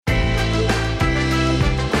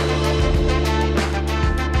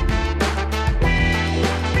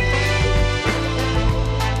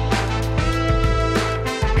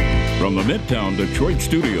from the Midtown Detroit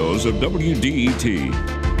studios of WDET.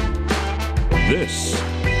 This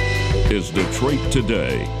is Detroit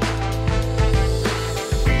Today.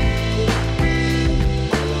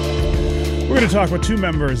 We're going to talk with two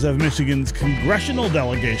members of Michigan's congressional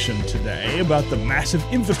delegation today about the massive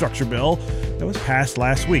infrastructure bill that was passed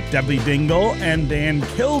last week. Debbie Dingell and Dan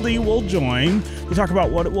Kildee will join to talk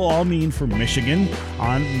about what it will all mean for Michigan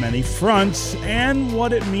on many fronts and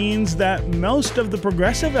what it means that most of the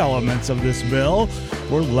progressive elements of this bill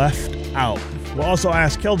were left out. We'll also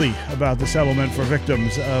ask Kildee about the settlement for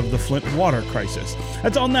victims of the Flint water crisis.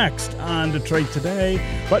 That's all next on Detroit Today,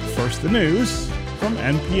 but first the news from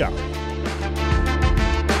NPR.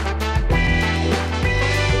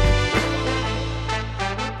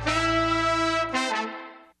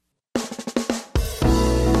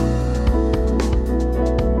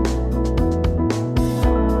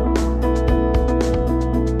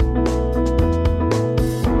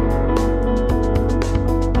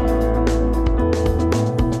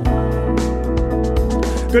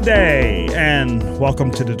 Good day, and welcome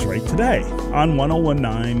to Detroit Today on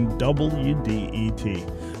 101.9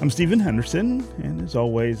 WDET. I'm Stephen Henderson, and as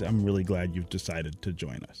always, I'm really glad you've decided to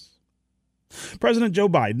join us. President Joe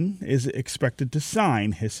Biden is expected to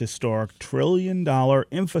sign his historic $1 trillion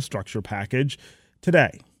infrastructure package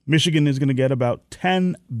today. Michigan is going to get about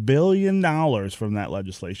 $10 billion from that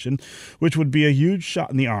legislation, which would be a huge shot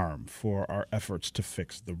in the arm for our efforts to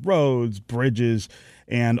fix the roads, bridges,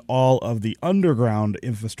 and all of the underground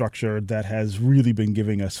infrastructure that has really been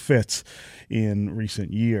giving us fits in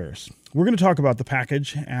recent years. We're going to talk about the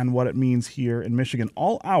package and what it means here in Michigan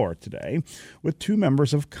all hour today with two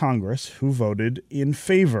members of Congress who voted in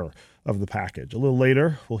favor of the package. A little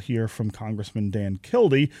later, we'll hear from Congressman Dan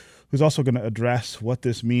Kildee, who's also going to address what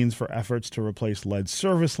this means for efforts to replace lead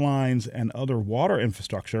service lines and other water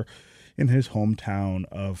infrastructure in his hometown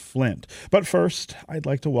of Flint. But first, I'd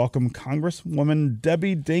like to welcome Congresswoman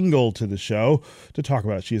Debbie Dingell to the show to talk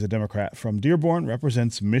about it. She's a Democrat from Dearborn,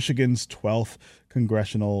 represents Michigan's 12th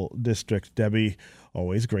congressional district. Debbie,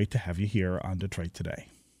 always great to have you here on Detroit Today.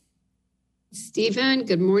 Stephen,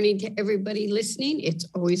 good morning to everybody listening. It's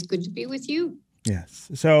always good to be with you.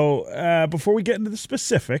 Yes. So before we get into the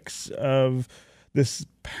specifics of this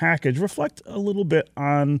package, reflect a little bit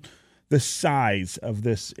on the size of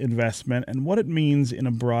this investment and what it means in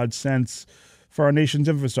a broad sense for our nation's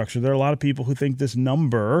infrastructure. There are a lot of people who think this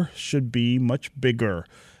number should be much bigger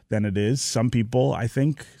than it is. Some people, I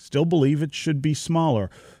think, still believe it should be smaller.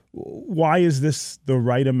 Why is this the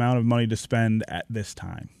right amount of money to spend at this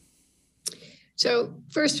time? So,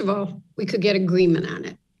 first of all, we could get agreement on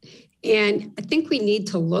it. And I think we need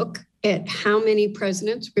to look at how many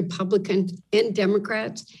presidents, Republicans and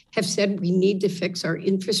Democrats, have said we need to fix our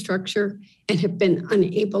infrastructure and have been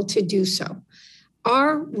unable to do so.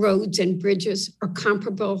 Our roads and bridges are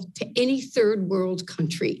comparable to any third world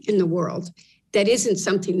country in the world. That isn't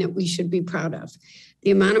something that we should be proud of. The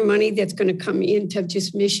amount of money that's going to come into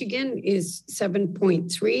just Michigan is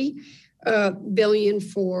 $7.3 billion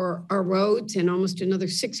for our roads and almost another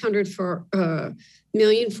 $600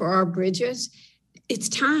 million for our bridges. It's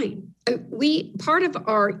time. Part of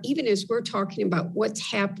our, even as we're talking about what's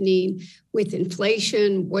happening with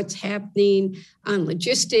inflation, what's happening on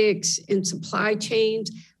logistics and supply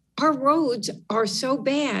chains, our roads are so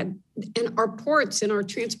bad and our ports and our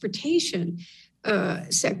transportation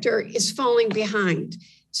sector is falling behind.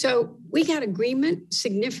 So we got agreement,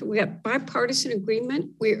 we got bipartisan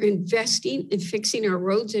agreement. We're investing in fixing our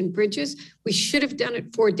roads and bridges. We should have done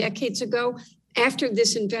it 4 decades ago. After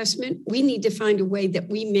this investment, we need to find a way that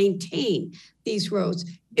we maintain these roads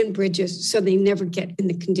and bridges so they never get in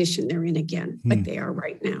the condition they're in again, like they are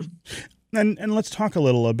right now. And let's talk a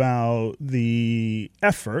little about the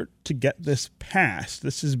effort to get this passed.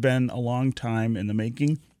 This has been a long time in the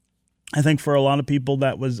making. I think for a lot of people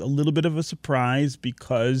that was a little bit of a surprise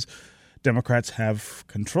because Democrats have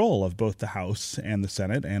control of both the House and the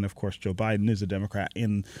Senate. And, of course, Joe Biden is a Democrat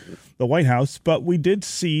in the White House. But we did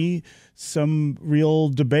see some real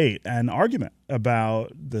debate and argument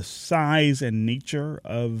about the size and nature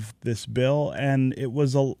of this bill. And it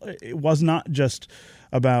was not just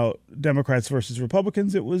about Democrats versus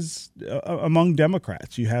Republicans. It was among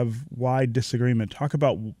Democrats. You have wide disagreement. Talk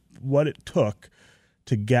about what it took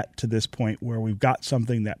to get to this point where we've got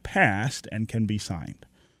something that passed and can be signed.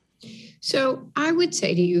 So I would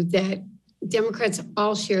say to you that Democrats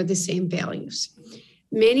all share the same values.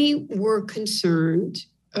 Many were concerned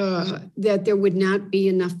that there would not be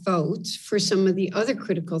enough votes for some of the other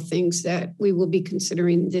critical things that we will be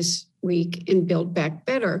considering this week in Build Back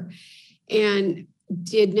Better, and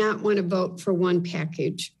did not want to vote for one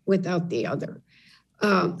package without the other.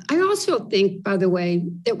 I also think, by the way,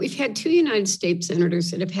 that we've had two United States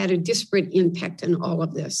senators that have had a disparate impact on all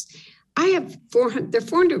of this. There are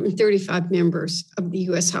 435 members of the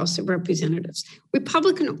U.S. House of Representatives,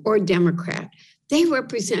 Republican or Democrat. They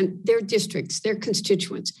represent their districts, their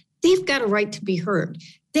constituents. They've got a right to be heard.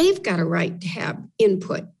 They've got a right to have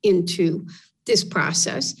input into this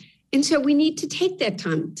process. And so we need to take that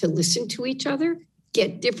time to listen to each other,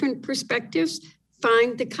 get different perspectives,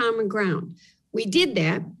 find the common ground. We did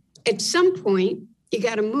that. At some point, you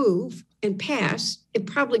got to move and pass. It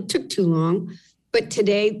probably took too long, but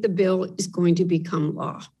today the bill is going to become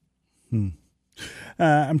law.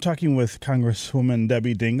 I'm talking with Congresswoman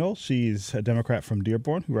Debbie Dingell. She's a Democrat from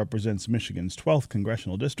Dearborn who represents Michigan's 12th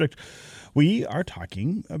congressional district. We are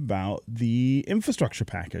talking about the infrastructure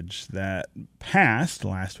package that passed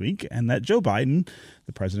last week and that Joe Biden,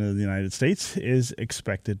 the president of the United States, is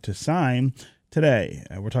expected to sign today.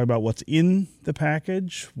 We're talking about what's in the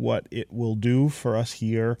package, what it will do for us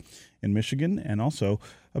here in Michigan, and also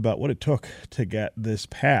about what it took to get this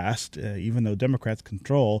passed, even though Democrats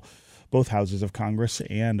control both houses of Congress.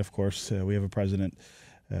 And, of course, we have a president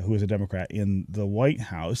who is a Democrat in the White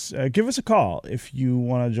House. Give us a call if you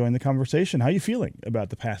want to join the conversation. How are you feeling about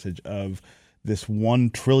the passage of this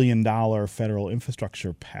 $1 trillion federal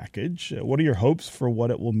infrastructure package? What are your hopes for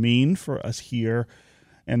what it will mean for us here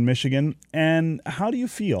in Michigan? And how do you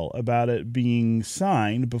feel about it being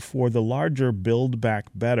signed before the larger Build Back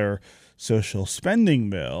Better social spending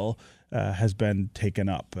bill has been taken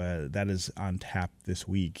up? That is on tap this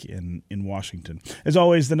week in Washington. As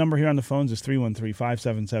always, the number here on the phones is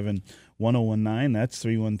 313-577-1019. That's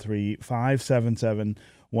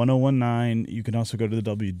 313-577-1019. You can also go to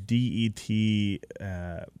the WDET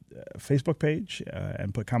Facebook page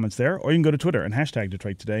and put comments there, or you can go to Twitter and hashtag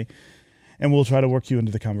Detroit Today, and we'll try to work you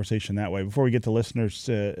into the conversation that way. Before we get to listeners,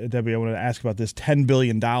 Debbie, I wanted to ask about this $10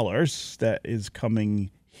 billion that is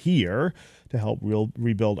coming here to help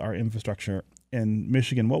rebuild our infrastructure in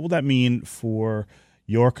Michigan. What will that mean for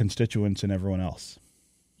your constituents and everyone else?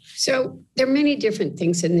 So there are many different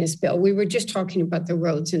things in this bill. We were just talking about the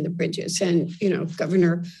roads and the bridges, and,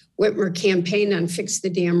 Governor Whitmer campaigned on Fix the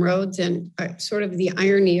Damn Roads. And sort of the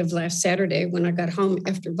irony of last Saturday, when I got home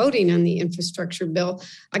after voting on the infrastructure bill,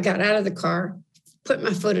 I got out of the car, put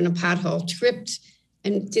my foot in a pothole, tripped,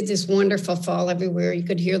 and did this wonderful fall everywhere. You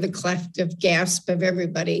could hear the collective gasp of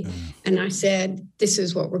everybody. And I said, this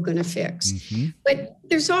is what we're going to fix. But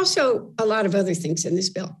there's also a lot of other things in this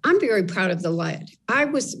bill. I'm very proud of the lead. I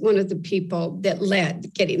was one of the people that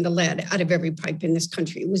led getting the lead out of every pipe in this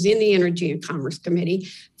country. It was in the Energy and Commerce Committee.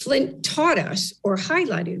 Flint taught us or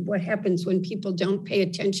highlighted what happens when people don't pay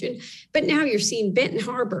attention. But now you're seeing Benton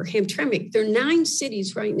Harbor, Hamtramck. There are 9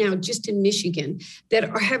 cities right now just in Michigan that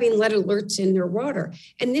are having lead alerts in their water.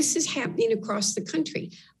 And this is happening across the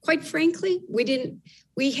country. Quite frankly,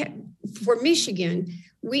 for Michigan,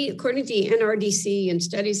 according to the NRDC and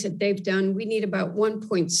studies that they've done, we need about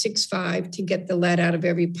 1.65 to get the lead out of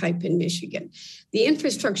every pipe in Michigan. The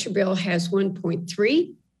infrastructure bill has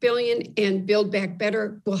 1.3 billion, and Build Back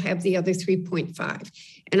Better will have the other 3.5.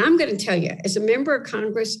 And I'm going to tell you, as a member of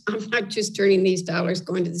Congress, I'm not just turning these dollars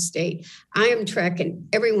going to the state. I am tracking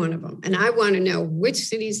every one of them. And I want to know which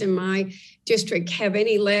cities in my district have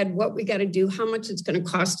any lead, what we got to do, how much it's going to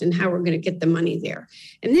cost, and how we're going to get the money there.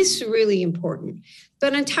 And this is really important.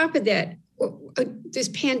 But on top of that, this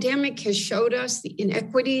pandemic has showed us the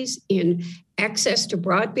inequities in access to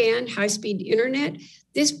broadband, high-speed internet.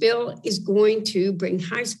 This bill is going to bring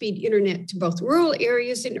high-speed internet to both rural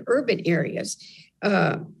areas and urban areas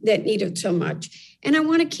that need it so much. And I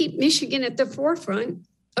want to keep Michigan at the forefront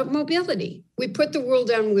of mobility. We put the world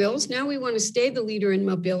on wheels. Now we want to stay the leader in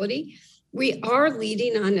mobility. We are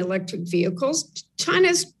leading on electric vehicles.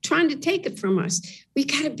 China's trying to take it from us. We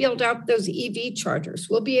got to build out those EV chargers.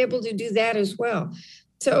 We'll be able to do that as well.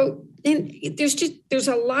 So there's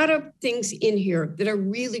a lot of things in here that are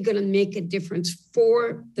really going to make a difference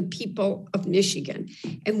for the people of Michigan.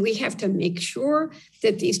 And we have to make sure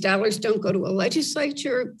that these dollars don't go to a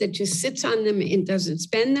legislature that just sits on them and doesn't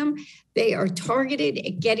spend them. They are targeted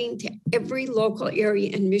at getting to every local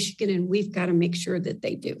area in Michigan, and we've got to make sure that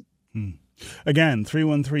they do. Again,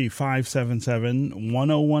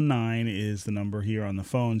 313-577-1019 is the number here on the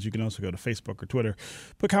phones. You can also go to Facebook or Twitter.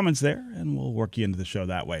 Put comments there, and we'll work you into the show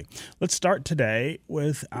that way. Let's start today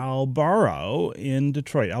with Alvaro in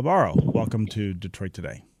Detroit. Alvaro, welcome to Detroit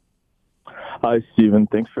Today. Hi, Stephen.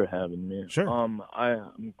 Thanks for having me. Sure. I'm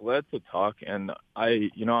glad to talk, and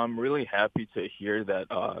I'm really happy to hear that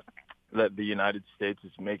that the United States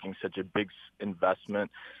is making such a big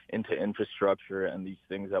investment into infrastructure and these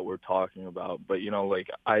things that we're talking about. But,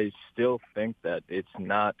 I still think that it's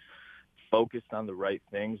not focused on the right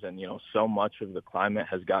things. And, so much of the climate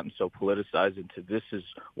has gotten so politicized into this is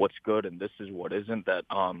what's good and this is what isn't, that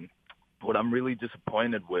what I'm really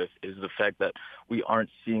disappointed with is the fact that we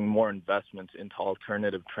aren't seeing more investments into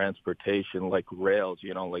alternative transportation like rails.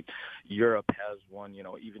 Like Europe has one,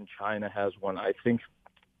 even China has one. I think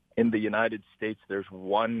in the United States, there's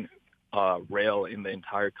one rail in the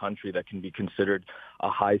entire country that can be considered a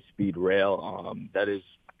high-speed rail. That is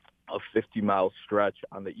a 50-mile stretch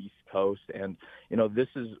on the East Coast. And, this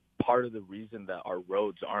is part of the reason that our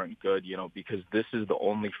roads aren't good, because this is the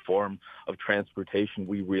only form of transportation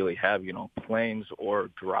we really have, planes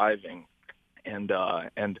or driving. And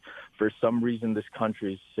for some reason, this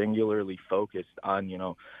country is singularly focused on,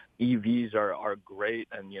 EVs are great,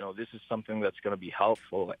 and, this is something that's going to be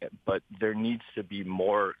helpful, but there needs to be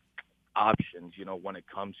more options, when it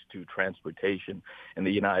comes to transportation in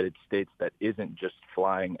the United States that isn't just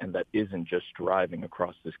flying and that isn't just driving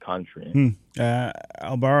across this country.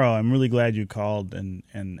 Alvaro, I'm really glad you called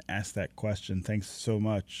and asked that question. Thanks so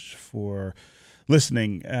much for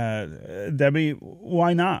listening. Debbie,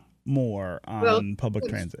 why not more on public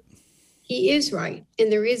transit? He is right,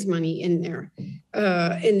 and there is money in there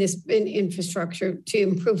in infrastructure to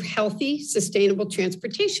improve healthy, sustainable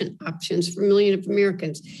transportation options for millions of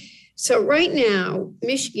Americans. So right now,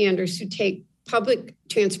 Michiganders who take public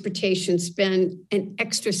transportation spend an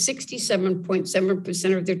extra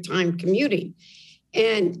 67.7% of their time commuting,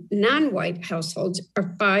 and non-white households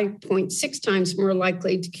are 5.6 times more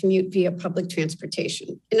likely to commute via public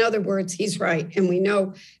transportation. In other words, he's right. And we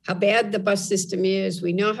know how bad the bus system is.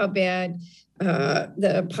 We know how bad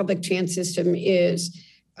the public transit system is.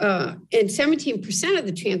 And 17% of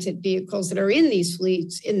the transit vehicles that are in these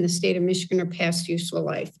fleets in the state of Michigan are past useful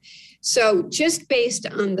life. So just based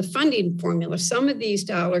on the funding formula, some of these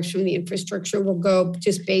dollars from the infrastructure will go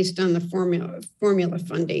just based on the formula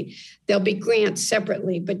funding. There'll be grants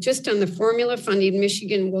separately, but just on the formula funding,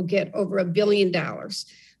 Michigan will get over $1 billion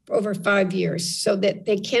for over 5 years so that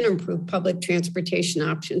they can improve public transportation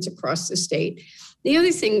options across the state. The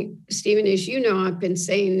other thing, Stephen, is, I've been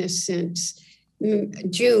saying this since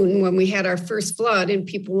June when we had our first flood, and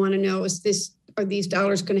people want to know, are these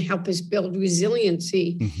dollars going to help us build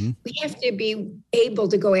resiliency? Mm-hmm. We have to be able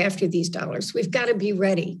to go after these dollars. We've got to be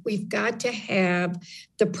ready. We've got to have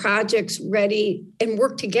the projects ready and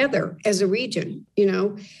work together as a region.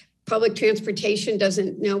 Public transportation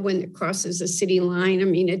doesn't know when it crosses a city line. I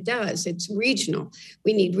mean, it does. It's regional.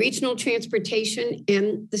 We need regional transportation,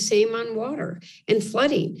 and the same on water and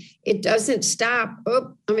flooding. It doesn't stop.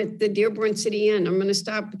 Oh, I'm at the Dearborn City Inn. I'm going to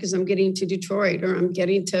stop because I'm getting to Detroit, or I'm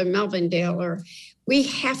getting to Melvindale. Or we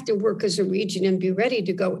have to work as a region and be ready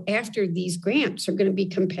to go after these grants. Are going to be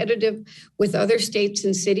competitive with other states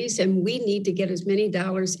and cities, and we need to get as many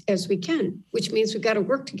dollars as we can, which means we've got to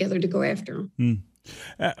work together to go after them.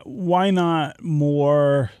 Why not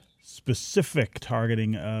more specific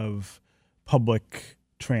targeting of public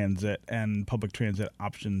transit and public transit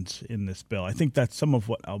options in this bill? I think that's some of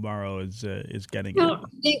what Alvaro is getting at. I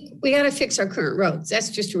think we got to fix our current roads.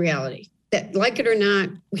 That's just a reality. That, like it or not,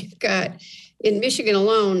 we've got, in Michigan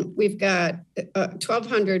alone, we've got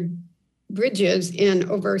 1,200 bridges and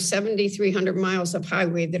over 7,300 miles of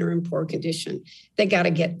highway that are in poor condition. They got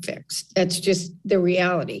to get fixed. That's just the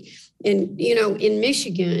reality. And, in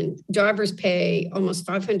Michigan, drivers pay almost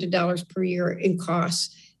 $500 per year in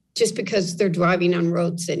costs just because they're driving on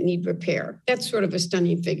roads that need repair. That's sort of a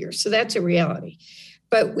stunning figure. So that's a reality.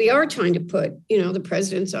 But we are trying to put, the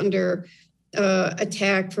president's under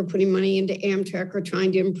attack for putting money into Amtrak or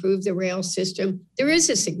trying to improve the rail system. There is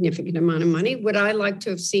a significant amount of money. Would I like to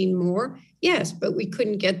have seen more? Yes, but we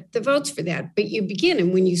couldn't get the votes for that. But you begin,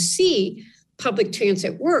 and when you see public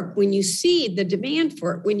transit work, when you see the demand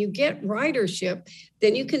for it, when you get ridership,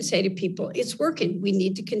 then you can say to people, it's working. We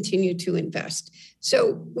need to continue to invest.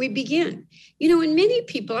 So we begin. And many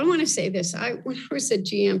people, I want to say this, when I was at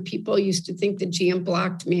GM, people used to think that GM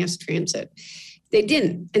blocked mass transit. They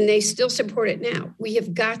didn't, and they still support it now. We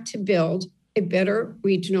have got to build a better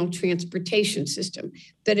regional transportation system.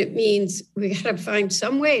 That it means we got to find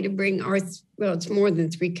some way to bring it's more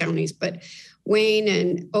than 3 counties, but Wayne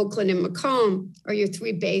and Oakland and Macomb are your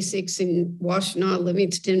 3 basics, in Washtenaw,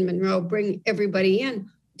 Livingston, Monroe. Bring everybody in.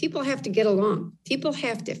 People have to get along. People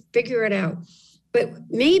have to figure it out. But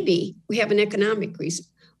maybe we have an economic reason.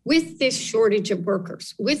 With this shortage of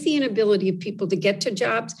workers, with the inability of people to get to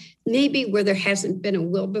jobs, maybe where there hasn't been a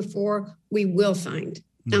will before, we will find.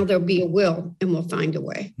 Now there'll be a will, and we'll find a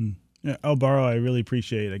way. Yeah, Alvaro, I really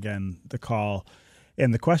appreciate, again, the call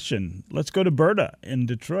and the question. Let's go to Berta in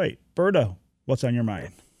Detroit. Berta, what's on your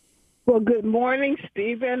mind? Well, good morning,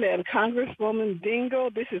 Stephen and Congresswoman Dingle.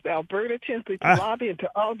 This is Alberta Tinsley Talabi, and to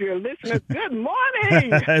all of your listeners, good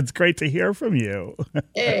morning. It's great to hear from you.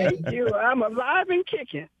 Thank you. I'm alive and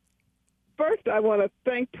kicking. First, I want to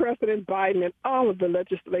thank President Biden and all of the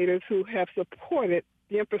legislators who have supported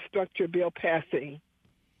the infrastructure bill passing.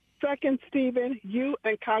 Second, Stephen, you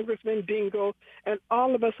and Congressman Dingle and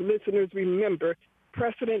all of us listeners remember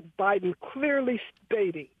President Biden clearly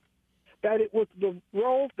stating that it was the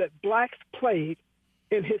role that blacks played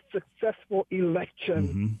in his successful election.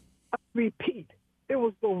 Mm-hmm. I repeat, it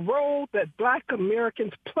was the role that black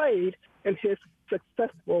Americans played in his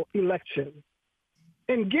successful election.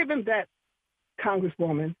 And given that,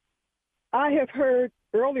 Congresswoman, I have heard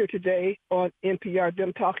earlier today on NPR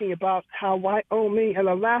them talking about how Wyoming and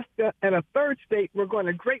Alaska and a third state were going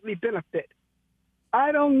to greatly benefit.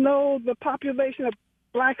 I don't know the population of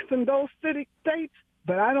blacks in those states,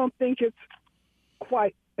 but I don't think it's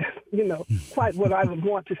quite what I would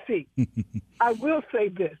want to see. I will say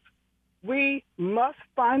this. We must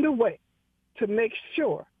find a way to make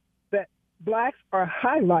sure that blacks are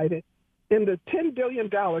highlighted in the $10 billion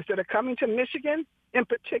that are coming to Michigan in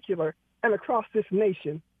particular and across this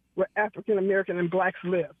nation where African American and blacks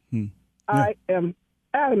live. Yeah. I am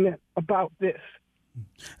adamant about this.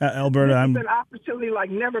 Alberta, it's an opportunity like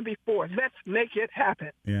never before. Let's make it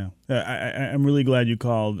happen. Yeah, I'm really glad you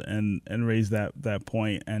called and raised that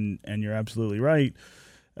point, and you're absolutely right.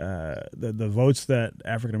 The votes that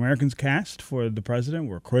African Americans cast for the president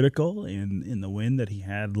were critical in the win that he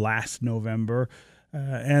had last November,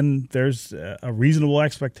 and there's a reasonable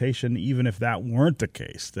expectation, even if that weren't the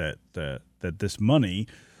case, that this money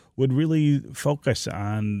would really focus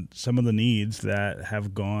on some of the needs that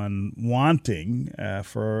have gone wanting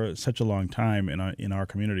for such a long time in our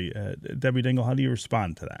community. Debbie Dingle, how do you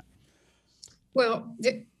respond to that? Well,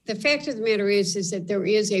 the fact of the matter is that there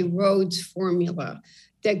is a roads formula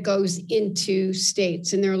that goes into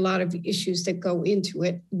states, and there are a lot of issues that go into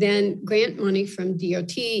it. Then grant money from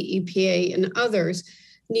DOT, EPA, and others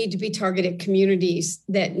need to be targeted communities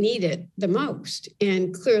that need it the most.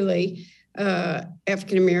 And clearly,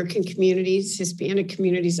 African-American communities, Hispanic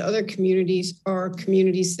communities, other communities are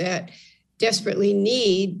communities that desperately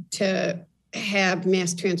need to have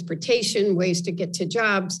mass transportation, ways to get to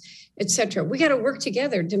jobs, et cetera. We got to work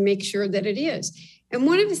together to make sure that it is. And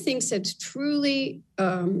one of the things that's truly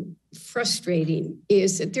frustrating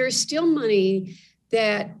is that there is still money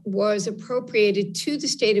that was appropriated to the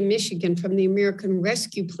state of Michigan from the American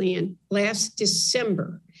Rescue Plan last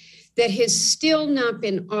December that has still not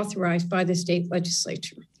been authorized by the state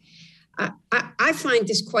legislature. I find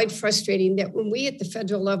this quite frustrating that when we at the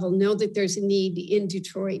federal level know that there's a need in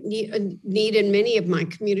Detroit, need in many of my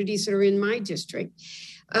communities that are in my district,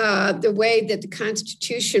 the way that the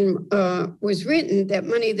Constitution was written, that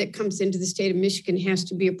money that comes into the state of Michigan has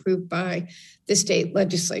to be approved by the state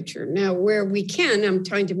legislature. Now, where we can, I'm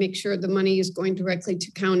trying to make sure the money is going directly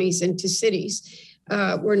to counties and to cities.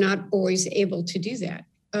 We're not always able to do that.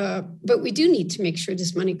 But we do need to make sure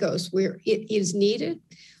this money goes where it is needed,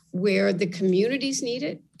 where the communities need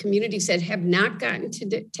it, communities that have not gotten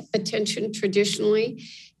to attention traditionally.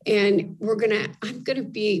 And I'm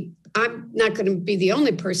not going to be the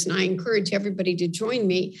only person. I encourage everybody to join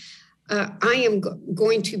me. I am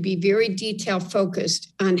going to be very detail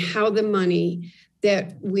focused on how the money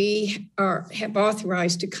that we have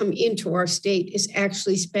authorized to come into our state is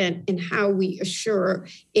actually spent and how we assure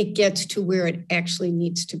it gets to where it actually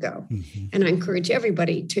needs to go. Mm-hmm. And I encourage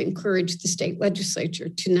everybody to encourage the state legislature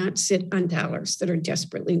to not sit on dollars that are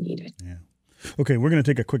desperately needed. Yeah. Okay, we're going to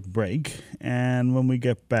take a quick break. And when we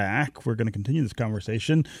get back, we're going to continue this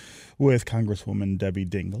conversation with Congresswoman Debbie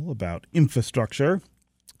Dingle about infrastructure.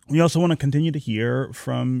 We also want to continue to hear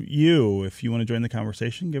from you. If you want to join the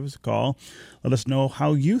conversation, give us a call. Let us know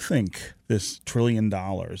how you think this $1 trillion,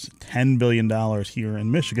 $10 billion here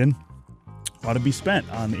in Michigan ought to be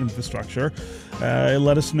spent on infrastructure.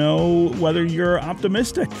 Let us know whether you're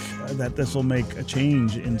optimistic that this will make a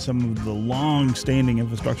change in some of the long-standing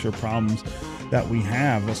infrastructure problems that we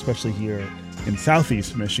have, especially here in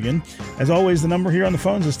Southeast Michigan. As always, the number here on the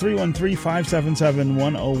phones is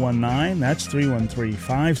 313-577-1019. That's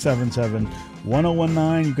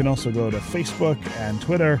 313-577-1019. You can also go to Facebook and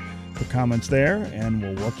Twitter for comments there, and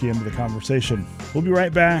we'll work you into the conversation. We'll be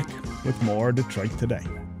right back with more Detroit Today.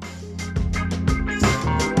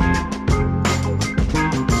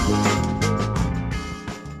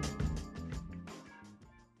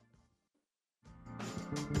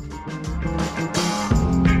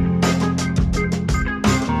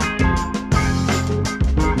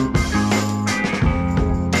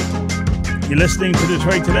 You're listening to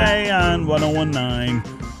Detroit Today on 101.9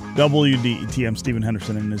 WDET. I'm Stephen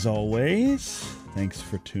Henderson, and as always, thanks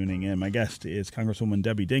for tuning in. My guest is Congresswoman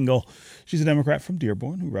Debbie Dingell. She's a Democrat from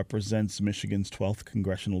Dearborn who represents Michigan's 12th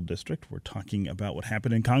Congressional District. We're talking about what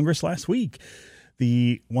happened in Congress last week,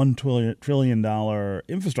 the $1 trillion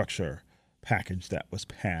infrastructure package that was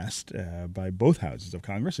passed by both houses of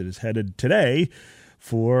Congress. It is headed today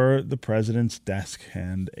for the president's desk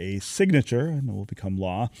and a signature, and it will become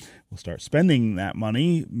law. We'll start spending that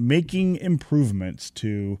money, making improvements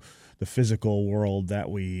to the physical world that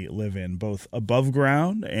we live in, both above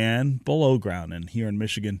ground and below ground. And here in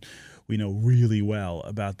Michigan, we know really well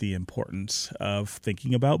about the importance of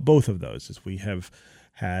thinking about both of those, as we have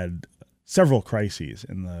had several crises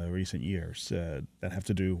in the recent years that have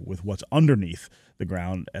to do with what's underneath the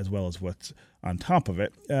ground as well as what's on top of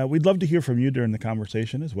it. We'd love to hear from you during the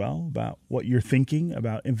conversation as well about what you're thinking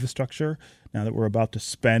about infrastructure now that we're about to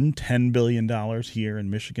spend $10 billion here in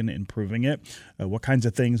Michigan improving it. What kinds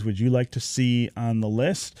of things would you like to see on the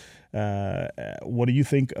list? What do you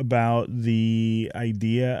think about the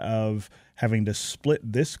idea of having to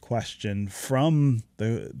split this question from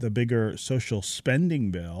the bigger social spending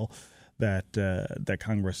bill that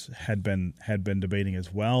Congress had been debating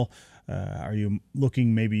as well? Are you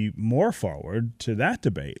looking maybe more forward to that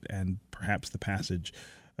debate and perhaps the passage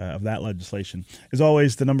of that legislation? As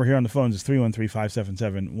always, the number here on the phones is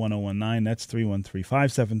 313-577-1019. That's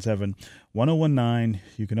 313-577-1019.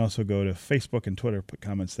 You can also go to Facebook and Twitter, put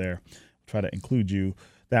comments there. Try to include you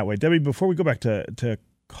that way. Debbie, before we go back to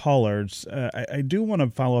callers, I do want to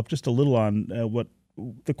follow up just a little on what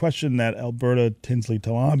the question that Alberta Tinsley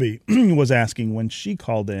Talabi was asking when she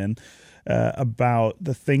called in about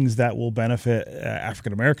the things that will benefit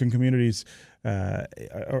African-American communities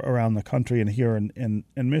around the country and here in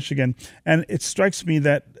Michigan. And it strikes me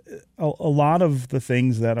that a lot of the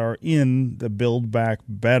things that are in the Build Back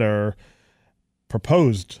Better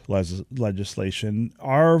proposed legislation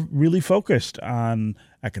are really focused on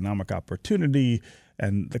economic opportunity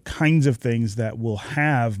and the kinds of things that will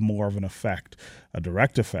have more of an effect, a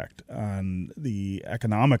direct effect on the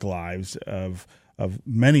economic lives of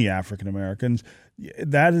many African Americans.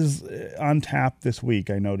 That is on tap this week,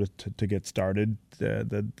 I know, to get started,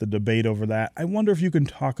 the debate over that. I wonder if you can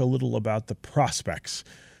talk a little about the prospects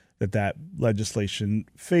that legislation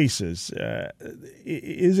faces.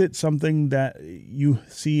 Is it something that you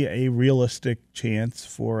see a realistic chance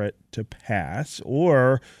for it to pass,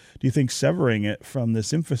 or do you think severing it from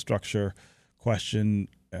this infrastructure question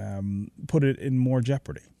put it in more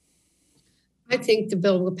jeopardy? I think the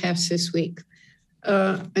bill will pass this week.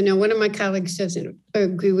 I know one of my colleagues doesn't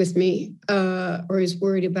agree with me or is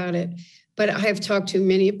worried about it, but I have talked to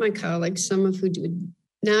many of my colleagues, some of who did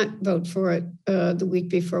not vote for it the week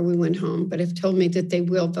before we went home, but have told me that they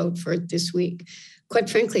will vote for it this week.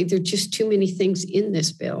 Quite frankly, there are just too many things in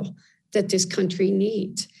this bill that this country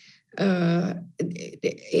needs. The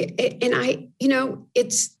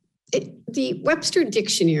Webster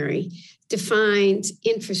Dictionary defines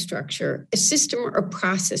infrastructure, a system or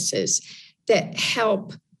processes that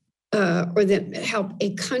help a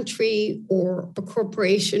country or a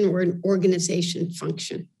corporation or an organization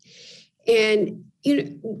function. And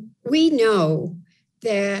we know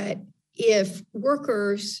that if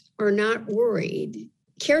workers are not worried,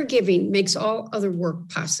 caregiving makes all other work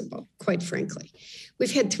possible, quite frankly.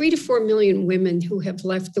 We've had 3 to 4 million women who have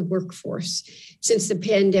left the workforce since the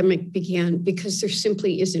pandemic began because there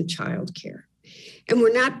simply isn't childcare. And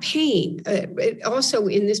we're not paying. Also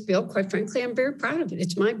in this bill, quite frankly, I'm very proud of it.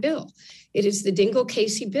 It's my bill. It is the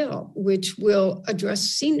Dingell-Casey bill, which will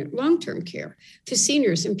address long-term care to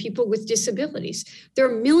seniors and people with disabilities. There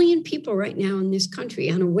are 1 million people right now in this country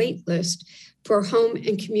on a wait list for home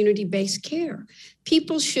and community-based care.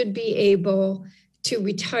 People should be able to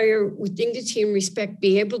retire with dignity and respect,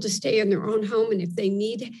 be able to stay in their own home, and if they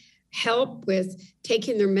need help with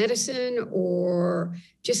taking their medicine or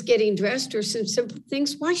just getting dressed or some simple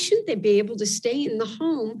things, why shouldn't they be able to stay in the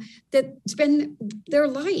home that's been their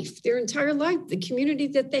life, their entire life, the community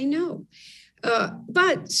that they know?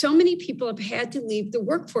 But so many people have had to leave the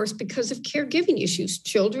workforce because of caregiving issues,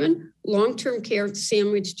 children, long-term care,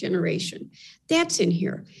 sandwich generation. That's in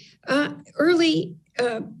here. Early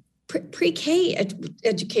pre-K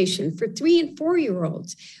education for 3 and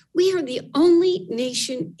 4-year-olds. We are the only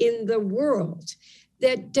nation in the world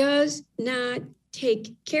that does not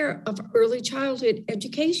take care of early childhood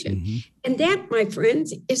education. And that, my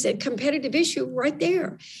friends, is a competitive issue right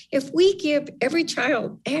there. If we give every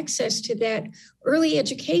child access to that early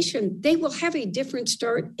education, they will have a different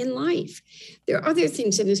start in life. There are other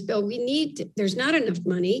things in this bill. There's not enough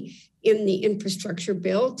money in the infrastructure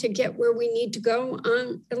bill to get where we need to go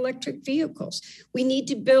on electric vehicles. We need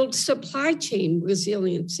to build supply chain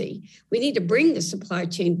resiliency. We need to bring the supply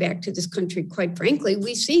chain back to this country, quite frankly.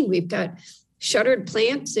 We've got shuttered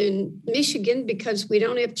plants in Michigan because we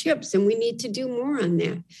don't have chips, and we need to do more on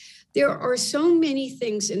that. There are so many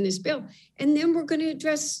things in this bill. And then we're going to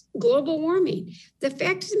address global warming. The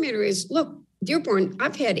fact of the matter is, look, Dearborn,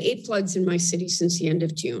 I've had 8 floods in my city since the end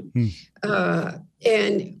of June.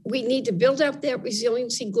 And we need to build up that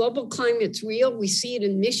resiliency. Global climate's real. We see it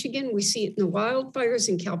in Michigan. We see it in the wildfires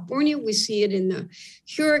in California. We see it in the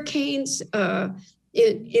hurricanes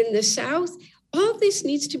in the South. All this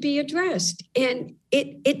needs to be addressed, and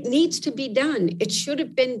it needs to be done. It should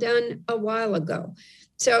have been done a while ago.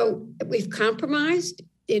 So we've compromised.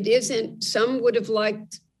 It isn't, some would have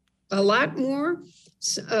liked a lot more.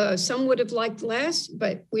 Some would have liked less,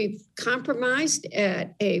 but we've compromised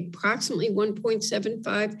at approximately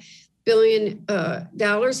 $1.75 billion.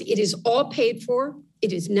 It is all paid for.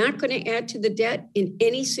 It is not going to add to the debt in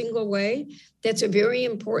any single way. That's a very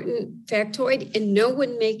important factoid. And no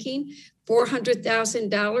one making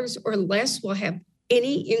 $400,000 or less will have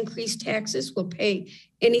any increased taxes, will pay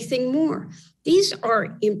anything more. These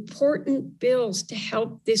are important bills to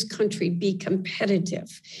help this country be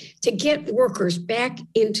competitive, to get workers back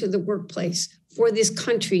into the workplace, for this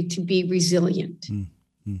country to be resilient.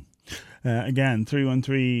 Again,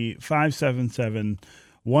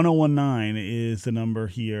 313-577-1019 is the number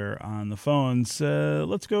here on the phones.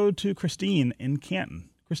 Let's go to Christine in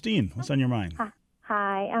Canton. Christine, what's on your mind?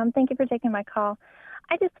 Hi. Thank you for taking my call.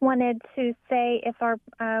 I just wanted to say, if our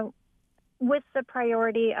with the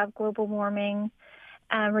priority of global warming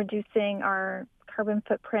and reducing our carbon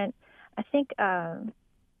footprint, I think the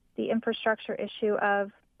infrastructure issue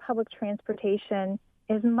of public transportation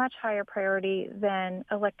is much higher priority than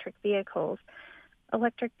electric vehicles.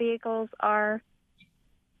 Electric vehicles are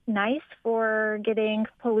nice for getting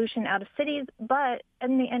pollution out of cities, but at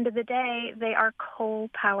the end of the day, they are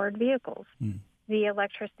coal-powered vehicles. The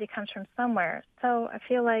electricity comes from somewhere. So I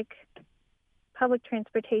feel like public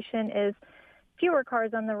transportation is fewer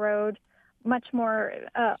cars on the road, much more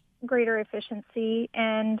greater efficiency,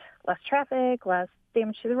 and less traffic, less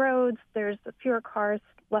damage to the roads. There's fewer cars,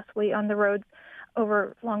 less weight on the roads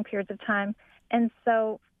over long periods of time. And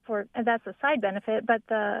so that's a side benefit, but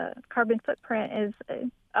the carbon footprint is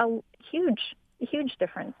a huge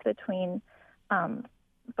difference between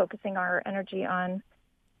focusing our energy on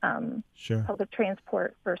public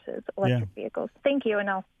transport versus electric vehicles. Thank you, and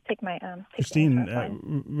I'll take my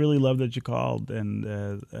Christine, really love that you called, and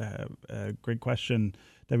great question.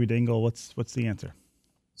 Debbie Dingle, what's the answer?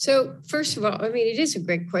 So first of all, I mean, it is a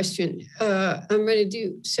great question. I'm going to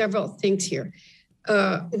do several things here.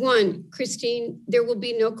 One, Christine, there will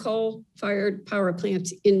be no coal-fired power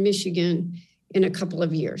plants in Michigan in a couple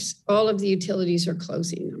of years. All of the utilities are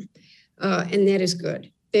closing them, and that is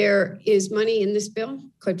good. There is money in this bill.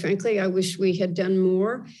 Quite frankly, I wish we had done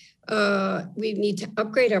more. We need to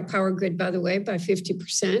upgrade our power grid, by the way, by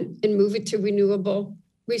 50% and move it to renewable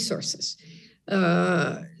resources.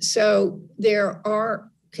 So there are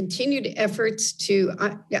continued efforts to,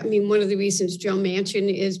 I mean, one of the reasons Joe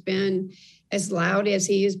Manchin has been as loud as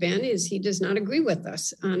he has been is he does not agree with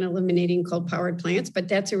us on eliminating coal-powered plants, but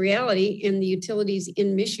that's a reality, and the utilities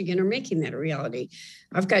in Michigan are making that a reality.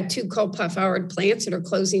 I've got 2 coal-powered plants that are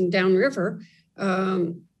closing downriver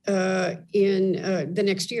in the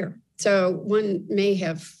next year. So one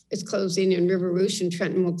is closing in River Rouge, and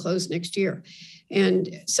Trenton will close next year.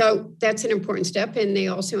 And so that's an important step. And they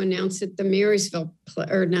also announced that the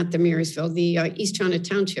East China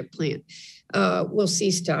Township plant will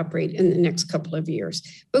cease to operate in the next couple of years.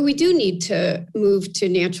 But we do need to move to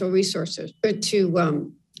natural resources, or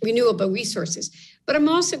to renewable resources. But I'm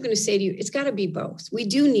also going to say to you, it's got to be both. We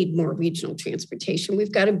do need more regional transportation.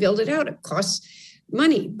 We've got to build it out. It costs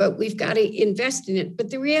money, but we've got to invest in it.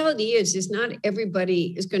 But the reality is not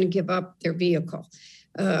everybody is going to give up their vehicle.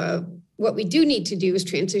 What we do need to do is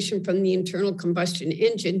transition from the internal combustion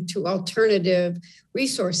engine to alternative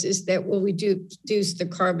resources that will reduce the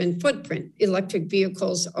carbon footprint. Electric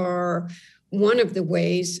vehicles are one of the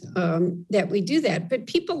ways that we do that. But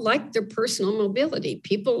people like their personal mobility.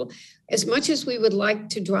 People, as much as we would like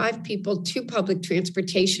to drive people to public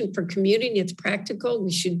transportation for commuting, it's practical,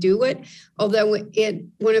 we should do it. Although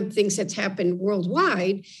one of the things that's happened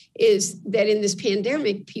worldwide is that in this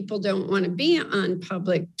pandemic, people don't want to be on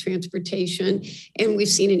public transportation. And we've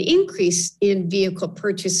seen an increase in vehicle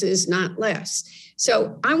purchases, not less.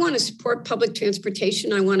 So I want to support public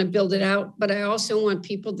transportation. I want to build it out, but I also want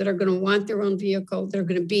people that are going to want their own vehicle, they're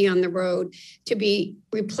going to be on the road, to be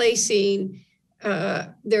replacing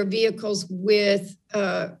their vehicles with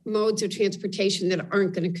modes of transportation that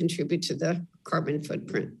aren't going to contribute to the carbon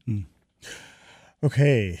footprint.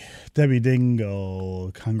 Okay, Debbie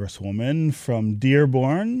Dingell, Congresswoman from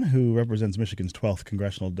Dearborn, who represents Michigan's 12th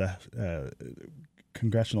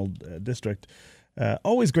congressional district.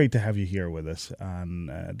 Always great to have you here with us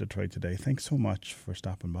on Detroit Today. Thanks so much for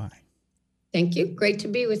stopping by. Thank you. Great to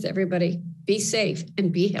be with everybody. Be safe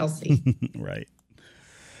and be healthy. Right.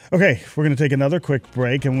 Okay, we're going to take another quick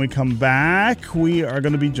break, and when we come back, we are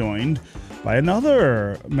going to be joined by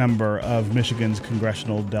another member of Michigan's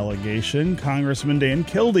congressional delegation, Congressman Dan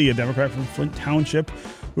Kildee, a Democrat from Flint Township,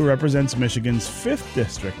 who represents Michigan's 5th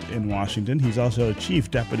district in Washington. He's also a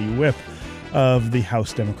chief deputy whip of the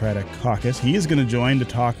House Democratic Caucus. He is going to join to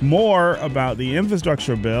talk more about the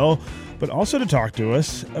infrastructure bill, but also to talk to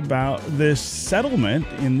us about this settlement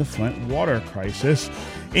in the Flint water crisis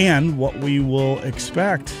and what we will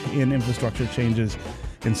expect in infrastructure changes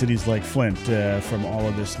in cities like Flint from all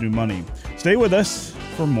of this new money. Stay with us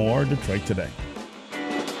for more Detroit Today.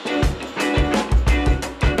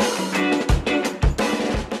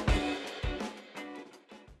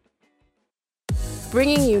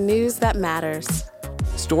 Bringing you news that matters.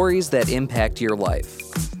 Stories that impact your life.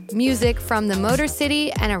 Music from the Motor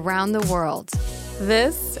City and around the world.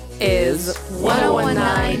 This is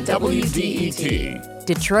 1019 WDET,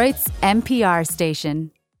 Detroit's NPR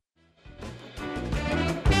station.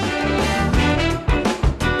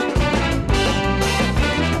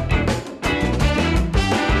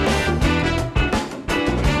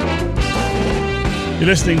 You're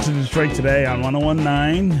listening to Detroit Today on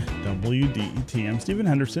 1019 WDET. I'm Stephen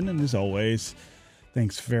Henderson, and as always,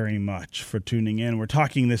 thanks very much for tuning in. We're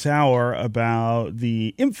talking this hour about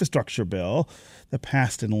the infrastructure bill that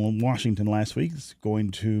passed in Washington last week. It's going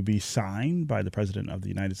to be signed by the President of the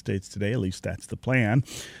United States today. At least that's the plan.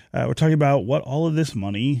 We're talking about what all of this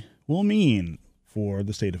money will mean for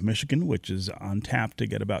the state of Michigan, which is on tap to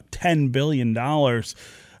get about $10 billion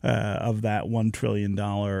of that $1 trillion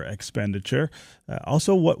expenditure.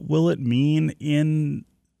 Also, what will it mean in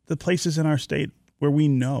the places in our state where we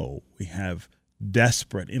know we have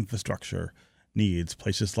desperate infrastructure needs,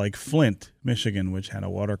 places like Flint, Michigan, which had a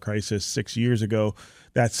water crisis 6 years ago,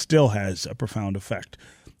 that still has a profound effect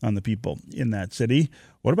on the people in that city.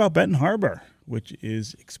 What about Benton Harbor, which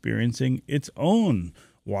is experiencing its own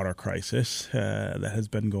water crisis that has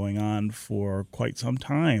been going on for quite some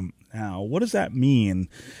time now? What does that mean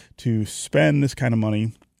to spend this kind of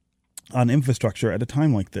money on infrastructure at a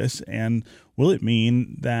time like this? And will it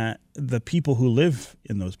mean that the people who live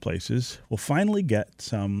in those places will finally get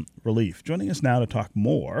some relief? Joining us now to talk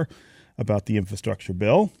more about the infrastructure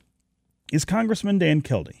bill is Congressman Dan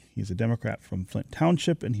Kildee. He's a Democrat from Flint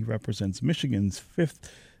Township, and he represents Michigan's 5th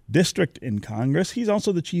district in Congress. He's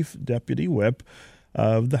also the chief deputy whip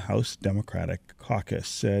of the House Democratic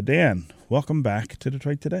Caucus. Dan, welcome back to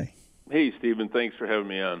Detroit Today. Hey, Stephen. Thanks for having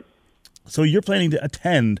me on. So you're planning to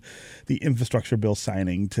attend the infrastructure bill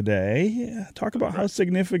signing today. Talk about how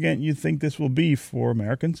significant you think this will be for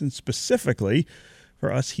Americans and specifically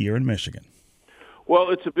for us here in Michigan.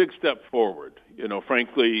 Well, it's a big step forward.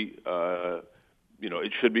 Frankly,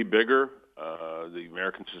 it should be bigger. The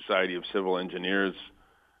American Society of Civil Engineers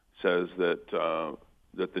says that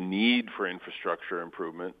the need for infrastructure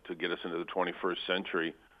improvement to get us into the 21st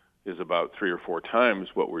century is about 3 or 4 times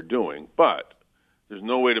what we're doing. But there's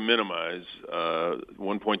no way to minimize.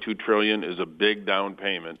 $1.2 trillion is a big down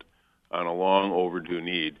payment on a long overdue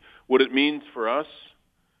need. What it means for us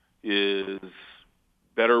is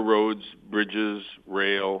better roads, bridges,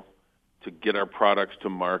 rail to get our products to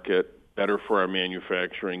market, better for our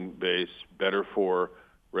manufacturing base, better for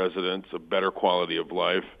residents, a better quality of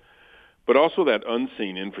life, but also that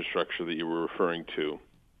unseen infrastructure that you were referring to,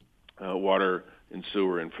 water and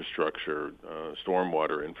sewer infrastructure,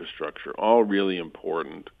 stormwater infrastructure, all really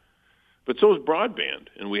important. But so is broadband,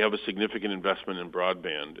 and we have a significant investment in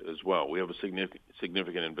broadband as well. We have a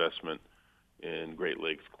significant investment in Great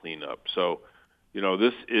Lakes cleanup. So,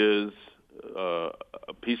 this is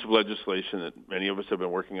a piece of legislation that many of us have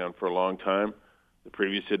been working on for a long time. The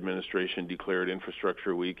previous administration declared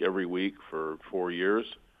Infrastructure Week every week for 4 years.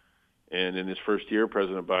 And in his first year,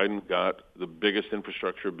 President Biden got the biggest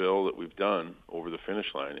infrastructure bill that we've done over the finish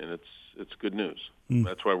line, and it's good news.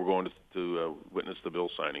 That's why we're going to witness the bill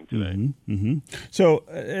signing today. So,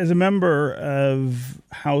 as a member of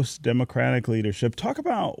House Democratic leadership, talk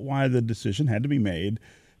about why the decision had to be made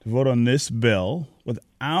to vote on this bill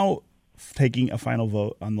without taking a final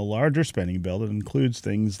vote on the larger spending bill that includes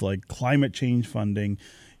things like climate change funding,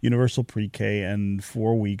 universal pre-K, and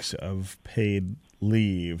 4 weeks of paid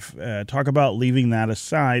leave. Talk about leaving that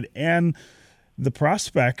aside and the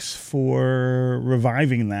prospects for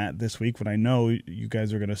reviving that this week when I know you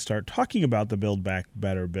guys are going to start talking about the Build Back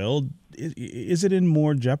Better bill. Is it in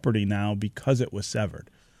more jeopardy now because it was severed?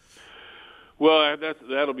 Well,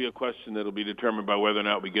 that'll be a question that'll be determined by whether or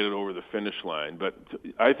not we get it over the finish line. But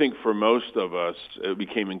I think for most of us, it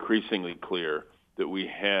became increasingly clear that we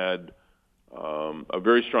had a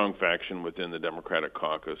very strong faction within the Democratic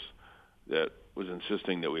caucus that was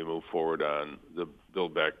insisting that we move forward on the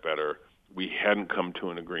Build Back Better. We hadn't come to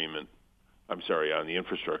an agreement, on the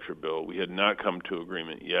infrastructure bill. We had not come to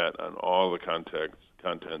agreement yet on all the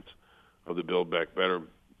contents of the Build Back Better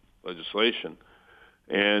legislation.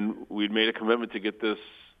 And we'd made a commitment to get this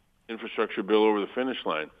infrastructure bill over the finish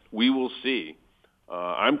line. We will see.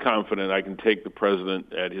 I'm confident I can take the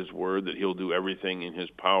president at his word that he'll do everything in his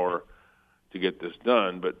power to get this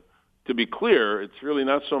done. But to be clear, it's really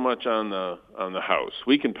not so much on the House.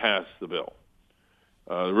 We can pass the bill.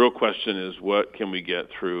 The real question is, what can we get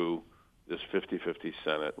through this 50-50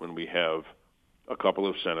 Senate when we have a couple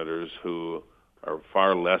of senators who are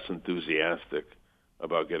far less enthusiastic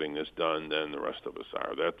about getting this done than the rest of us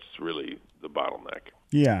are? That's really the bottleneck.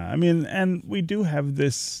 Yeah, I mean, and we do have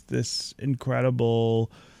this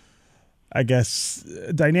incredible, I guess,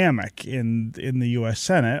 dynamic in the U.S.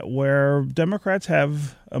 Senate where Democrats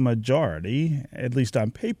have a majority, at least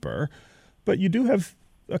on paper, but you do have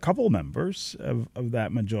a couple members of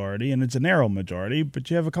that majority, and it's a narrow majority, but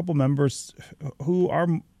you have a couple members who are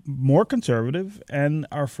more conservative and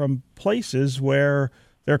are from places where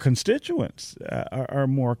their constituents are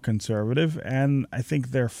more conservative, and I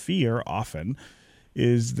think their fear often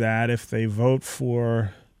is that if they vote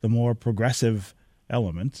for the more progressive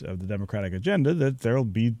elements of the Democratic agenda, that there'll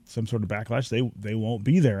be some sort of backlash. They won't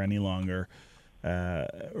be there any longer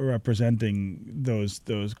representing those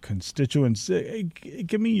constituents.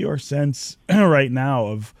 Give me your sense right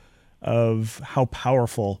now of how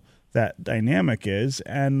powerful that dynamic is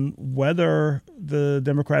and whether the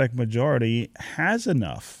Democratic majority has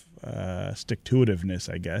enough stick-to-itiveness,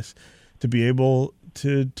 I guess, to be able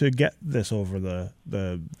to get this over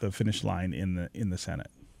the finish line in the Senate.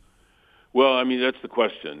 Well, I mean, that's the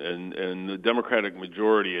question. And the Democratic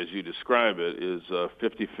majority, as you describe it, is a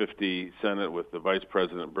 50-50 Senate with the vice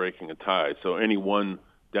president breaking a tie. So any one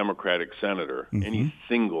Democratic senator, any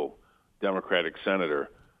single Democratic senator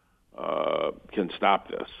can stop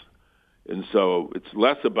this. And so it's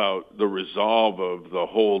less about the resolve of the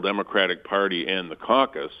whole Democratic Party and the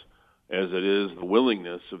caucus as it is the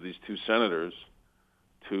willingness of these two senators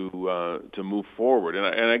to move forward. And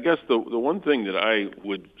I guess the one thing that I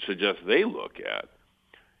would suggest they look at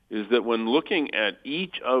is that when looking at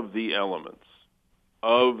each of the elements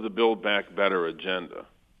of the Build Back Better agenda,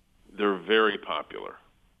 they're very popular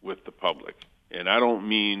with the public. And I don't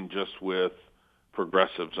mean just with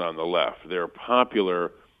progressives on the left. They're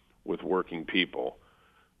popular with working people,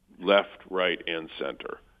 left, right, and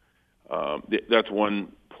center. That's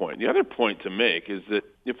one point. The other point to make is that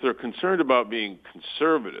if they're concerned about being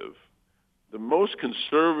conservative, the most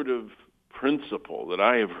conservative principle that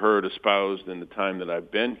I have heard espoused in the time that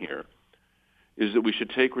I've been here is that we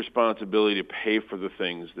should take responsibility to pay for the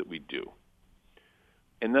things that we do.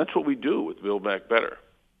 And that's what we do with Build Back Better.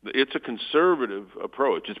 It's a conservative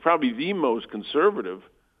approach. It's probably the most conservative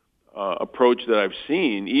approach that I've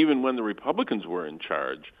seen. Even when the Republicans were in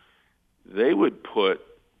charge, they would put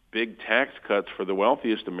big tax cuts for the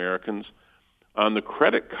wealthiest Americans on the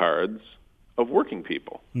credit cards of working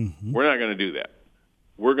people. We're not going to do that.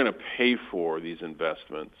 We're going to pay for these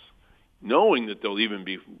investments, knowing that there'll even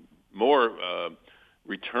be more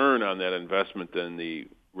return on that investment than the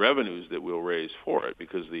revenues that we'll raise for it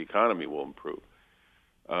because the economy will improve.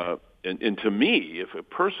 And to me, if a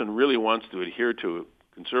person really wants to adhere to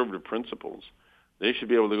conservative principles, they should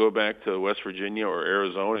be able to go back to West Virginia or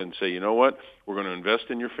Arizona and say, you know what, we're going to invest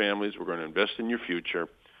in your families, we're going to invest in your future,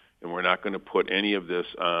 and we're not going to put any of this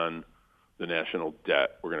on the national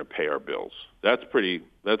debt. We're going to pay our bills. That's pretty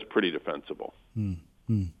defensible.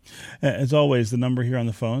 As always, the number here on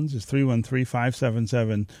the phones is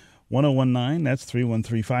 313-577-1019, 1019. That's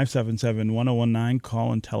 313-577-1019.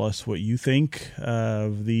 Call and tell us what you think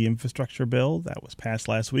of the infrastructure bill that was passed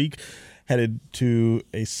last week, headed to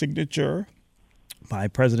a signature by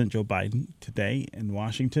President Joe Biden today in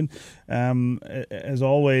Washington. As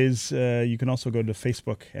always, you can also go to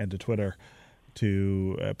Facebook and to Twitter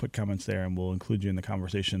to put comments there, and we'll include you in the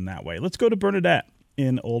conversation that way. Let's go to Bernadette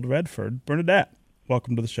in Old Redford. Bernadette,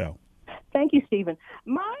 welcome to the show. Thank you, Stephen.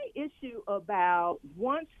 My issue about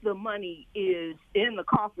once the money is in the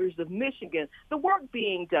coffers of Michigan, the work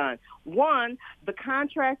being done. One, the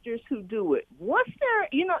contractors who do it. What's their,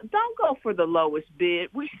 don't go for the lowest bid.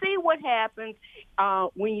 We see what happens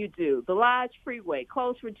when you do. The Lodge Freeway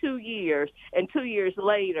closed for 2 years, and 2 years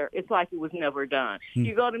later, it's like it was never done.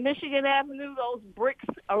 You go to Michigan Avenue, those bricks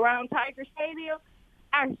around Tiger Stadium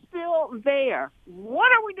are still there.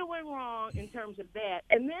 What are we doing wrong in terms of that?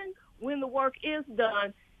 And then when the work is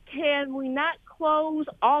done, can we not close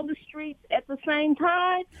all the streets at the same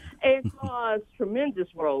time and cause tremendous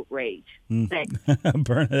road rage? Thanks.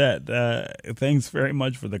 Bernadette, thanks very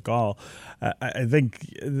much for the call. I think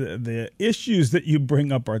the issues that you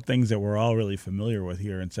bring up are things that we're all really familiar with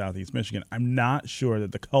here in Southeast Michigan. I'm not sure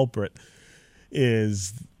that the culprit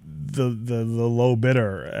is the low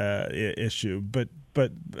bidder issue, but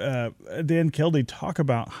Dan Kildee, talk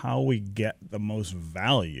about how we get the most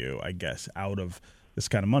value, I guess, out of this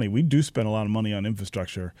kind of money. We do spend a lot of money on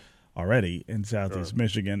infrastructure already in Southeast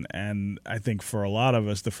Michigan, and I think for a lot of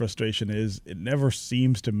us, the frustration is it never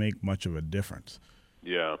seems to make much of a difference.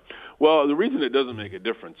 Yeah. Well, the reason it doesn't make a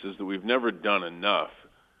difference is that we've never done enough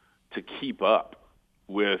to keep up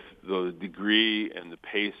with the degree and the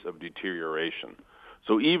pace of deterioration.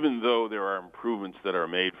 So even though there are improvements that are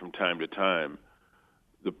made from time to time,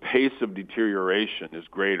 the pace of deterioration is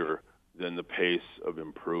greater than the pace of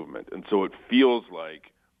improvement. And so it feels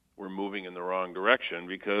like we're moving in the wrong direction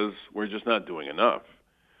because we're just not doing enough.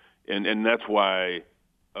 And that's why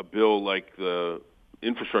a bill like the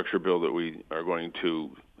infrastructure bill that we are going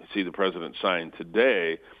to see the president sign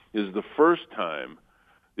today is the first time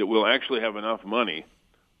that we'll actually have enough money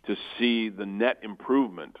to see the net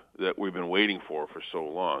improvement that we've been waiting for so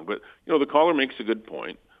long. But, the caller makes a good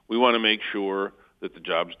point. We want to make sure that the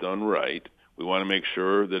job's done right. We want to make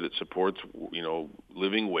sure that it supports,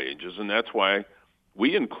 living wages, and that's why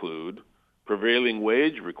we include prevailing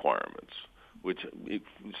wage requirements, which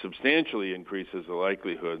substantially increases the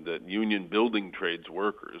likelihood that union building trades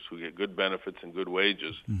workers who get good benefits and good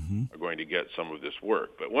wages are going to get some of this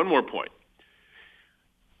work. But one more point.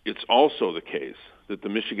 It's also the case that the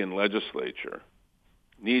Michigan legislature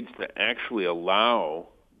needs to actually allow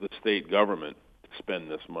the state government to spend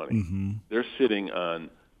this money. They're sitting on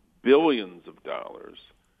billions of dollars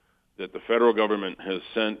that the federal government has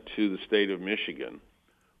sent to the state of Michigan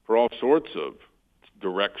for all sorts of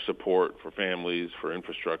direct support for families, for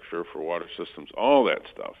infrastructure, for water systems, all that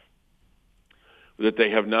stuff, that they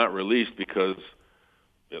have not released because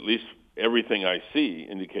at least everything I see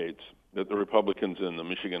indicates that the Republicans in the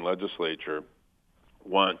Michigan legislature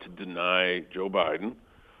want to deny Joe Biden,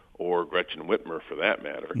 or Gretchen Whitmer for that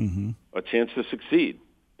matter, a chance to succeed.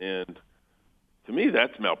 And to me,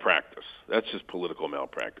 that's malpractice. That's just political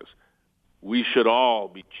malpractice. We should all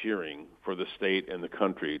be cheering for the state and the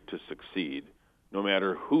country to succeed, no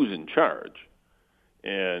matter who's in charge.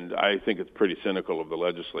 And I think it's pretty cynical of the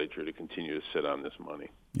legislature to continue to sit on this money.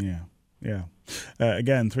 Yeah.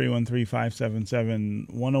 Again,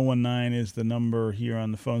 313-577-1019 is the number here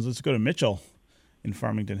on the phones. Let's go to Mitchell in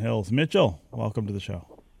Farmington Hills. Mitchell, welcome to the show.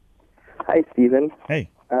 Hi, Stephen.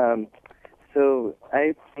 Hey. So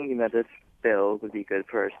I'm thinking that this bill would be good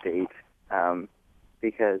for our state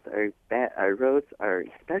because our roads are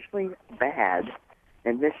especially bad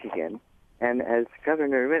in Michigan. And as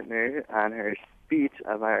Governor Whitmer, on her speech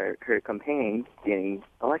of her campaign getting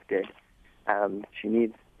elected,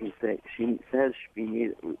 she says we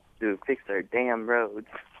need to fix our damn roads,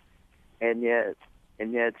 and yet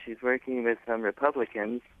she's working with some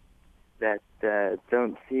Republicans that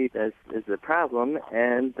don't see this as a problem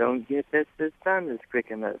and don't get this done as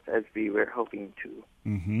quick enough as we were hoping to.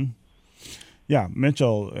 Yeah,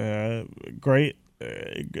 Mitchell, great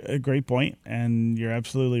point, and you're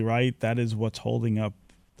absolutely right. That is what's holding up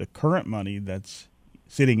the current money that's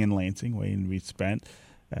sitting in Lansing, waiting to be spent.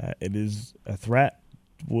 It is a threat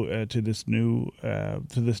to this new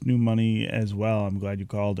money as well. I'm glad you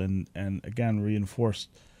called and again reinforced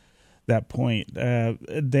that point.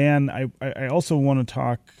 Dan, I also want to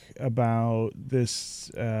talk about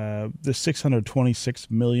this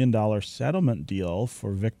 $626 million settlement deal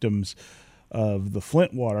for victims of the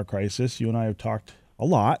Flint water crisis. You and I have talked a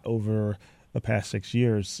lot over the past 6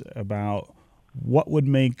 years about what would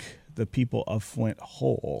make the people of Flint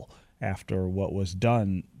whole after what was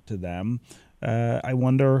done to them. I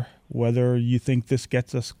wonder whether you think this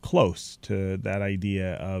gets us close to that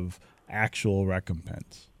idea of actual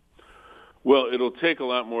recompense. Well, it'll take a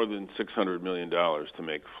lot more than $600 million to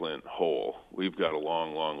make Flint whole. We've got a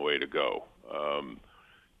long, long way to go.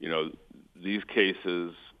 These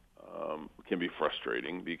cases can be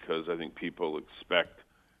frustrating because I think people expect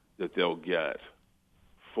that they'll get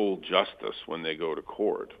full justice when they go to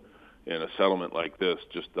court. And a settlement like this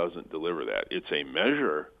just doesn't deliver that. It's a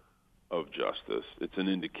measure of justice. It's an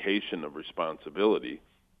indication of responsibility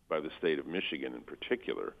by the state of Michigan in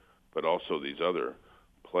particular, but also these other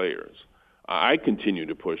players. I continue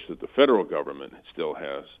to push that the federal government still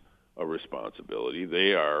has a responsibility.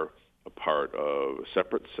 They are a part of a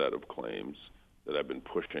separate set of claims that I've been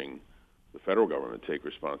pushing the federal government to take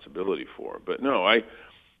responsibility for. But no, I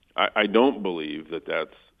don't believe that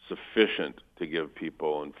that's sufficient to give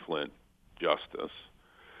people in Flint justice.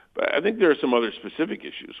 But I think there are some other specific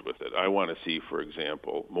issues with it. I want to see, for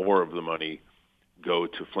example, more of the money go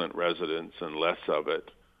to Flint residents and less of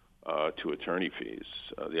it to attorney fees.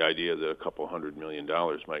 The idea that a couple $100 million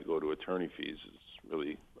might go to attorney fees is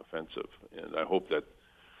really offensive, and I hope that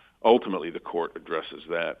ultimately the court addresses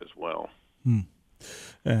that as well.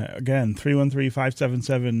 Again,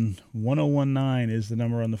 313-577-1019 is the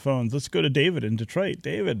number on the phones. Let's go to David in Detroit.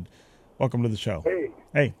 David, welcome to the show.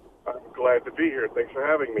 Hey. I'm glad to be here. Thanks for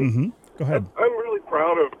having me. Mm-hmm. Go ahead. I'm really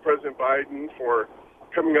proud of President Biden for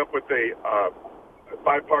coming up with a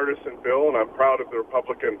bipartisan bill, and I'm proud of the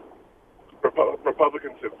Republicans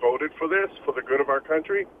that voted for this for the good of our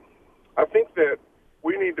country. I think that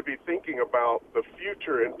we need to be thinking about the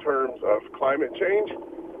future in terms of climate change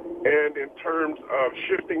and in terms of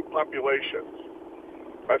shifting populations.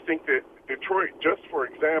 I think that Detroit, just for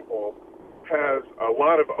example, has a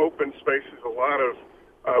lot of open spaces, a lot of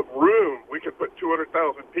room. We could put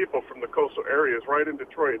 200,000 people from the coastal areas right in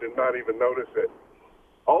Detroit and not even notice it.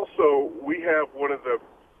 Also, we have one of the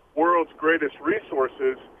world's greatest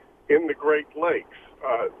resources in the Great Lakes,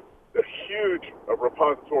 a huge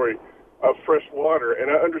repository of fresh water.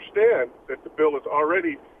 And I understand that the bill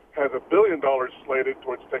already has $1 billion slated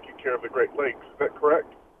towards taking care of the Great Lakes. Is that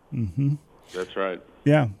correct? Mm-hmm. That's right.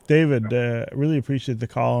 Yeah, David, really appreciate the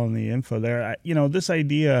call and the info there. This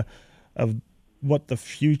idea of what the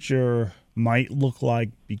future might look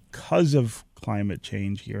like because of climate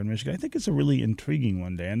change here in Michigan, I think it's a really intriguing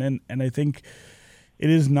one, Dan. And I think it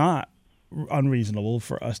is not unreasonable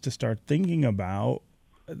for us to start thinking about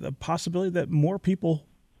the possibility that more people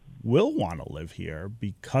will want to live here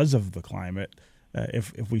because of the climate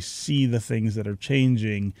if we see the things that are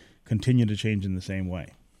changing continue to change in the same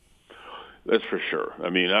way. That's for sure. I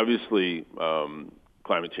mean, obviously,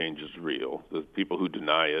 climate change is real. The people who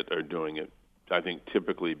deny it are doing it, I think,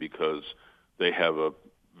 typically because they have a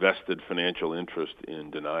vested financial interest in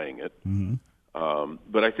denying it. Mm-hmm.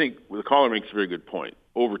 But I think the caller makes a very good point.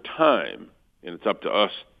 Over time, and it's up to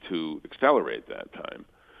us to accelerate that time,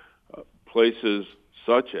 places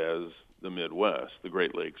such as the Midwest, the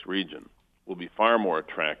Great Lakes region, will be far more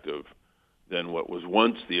attractive than what was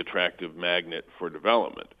once the attractive magnet for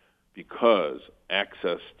development, because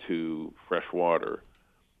access to fresh water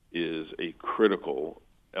is a critical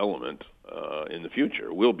element in the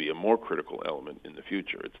future, will be a more critical element in the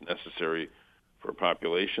future. It's necessary for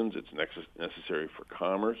populations, it's necessary for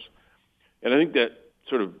commerce, and I think that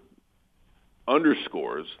sort of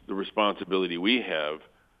underscores the responsibility we have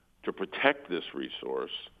to protect this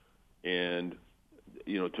resource and,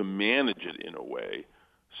 to manage it in a way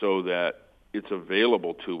so that it's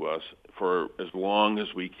available to us for as long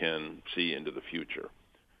as we can see into the future.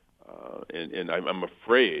 And I'm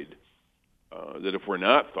afraid that if we're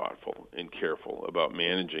not thoughtful and careful about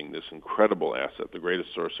managing this incredible asset, the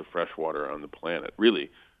greatest source of fresh water on the planet, really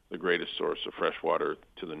the greatest source of fresh water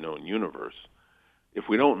to the known universe, if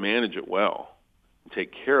we don't manage it well and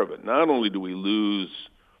take care of it, not only do we lose,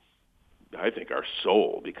 I think, our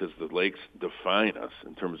soul, because the lakes define us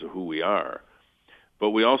in terms of who we are,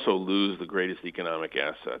 but we also lose the greatest economic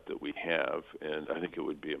asset that we have, and I think it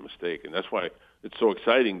would be a mistake. And that's why it's so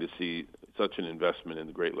exciting to see such an investment in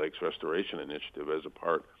the Great Lakes Restoration Initiative as a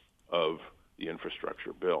part of the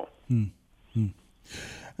infrastructure bill.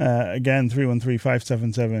 Again,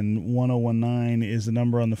 313-577-1019 is the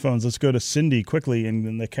number on the phones. Let's go to Cindy quickly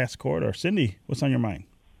in the Cass Corridor. Cindy, what's on your mind?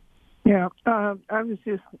 Yeah, I was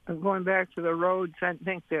just going back to the roads. I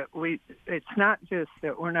think that it's not just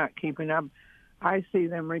that we're not keeping up. I see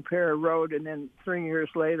them repair a road, and then 3 years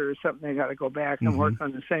later or something, they got to go back and work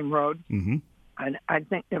on the same road. Mm-hmm. And I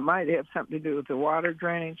think it might have something to do with the water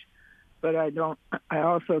drainage. But I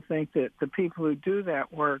also think that the people who do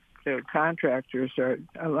that work, the contractors, are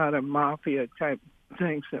a lot of mafia type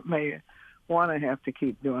things that may want to have to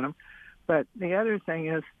keep doing them. But the other thing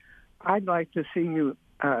is, I'd like to see you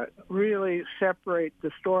really separate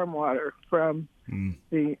the stormwater from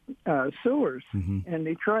the sewers in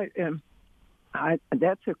Detroit, and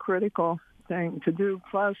that's a critical thing to do.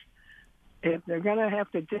 Plus, if they're going to have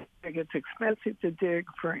to dig, it's expensive to dig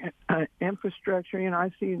for infrastructure. You know,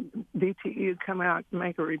 I see DTE come out and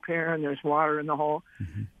make a repair, and there's water in the hole.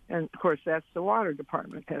 And, of course, that's the water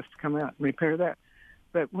department has to come out and repair that.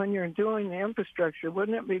 But when you're doing the infrastructure,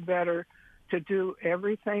 wouldn't it be better to do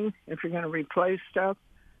everything if you're going to replace stuff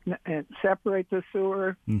and separate the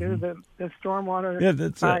sewer, do the stormwater? Yeah,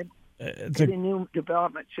 that's any new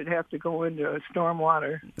development should have to go into a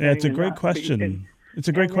stormwater. Yeah, it's a great question. It's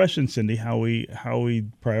a great question, Cindy, how we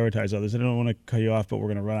prioritize others. I don't want to cut you off, but we're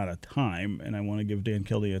going to run out of time, and I want to give Dan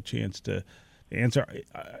Kildee a chance to answer.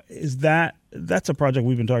 That's a project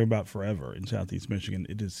we've been talking about forever in Southeast Michigan.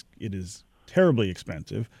 It is terribly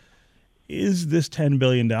expensive. Is this $10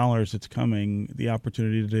 billion that's coming the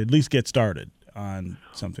opportunity to at least get started on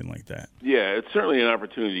something like that? Yeah, it's certainly an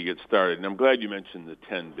opportunity to get started, and I'm glad you mentioned the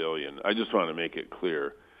 $10 billion. I just want to make it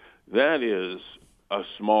clear that is a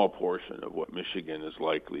small portion of what Michigan is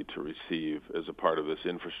likely to receive as a part of this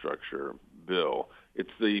infrastructure bill.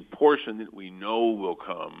 It's the portion that we know will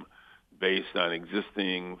come based on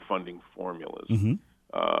existing funding formulas.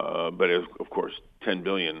 But of course, $10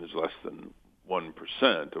 billion is less than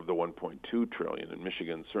 1% of the $1.2 trillion, and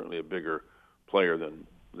Michigan's certainly a bigger player than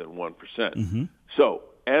 1%. So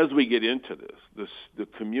as we get into this, the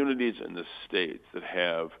communities and the states that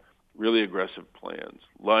have really aggressive plans,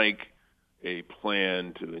 like a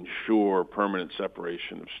plan to ensure permanent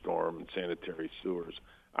separation of storm and sanitary sewers,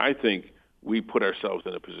 I think we put ourselves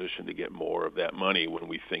in a position to get more of that money when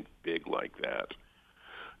we think big like that.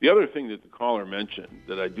 The other thing that the caller mentioned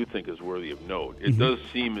that I do think is worthy of note, it does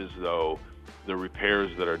seem as though the repairs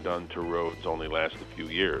that are done to roads only last a few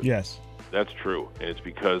years. Yes. That's true, and it's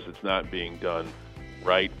because it's not being done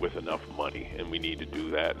right with enough money, and we need to do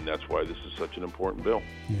that, and that's why this is such an important bill.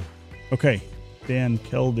 Yeah. Okay, Dan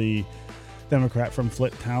Kildee, Democrat from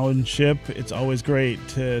Flitt Township. It's always great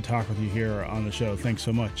to talk with you here on the show. Thanks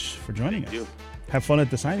so much for joining us. Thank you. Have fun at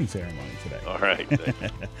the signing ceremony today. All right.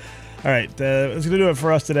 All right, that's going to do it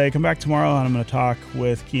for us today. Come back tomorrow, and I'm going to talk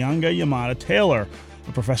with Keeanga-Yamahtta Taylor,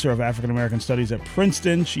 a professor of African American Studies at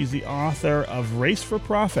Princeton. She's the author of Race for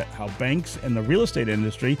Profit: How Banks and the Real Estate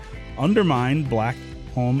Industry Undermine Black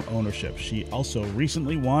Home Ownership. She also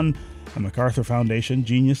recently won a MacArthur Foundation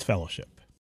Genius Fellowship.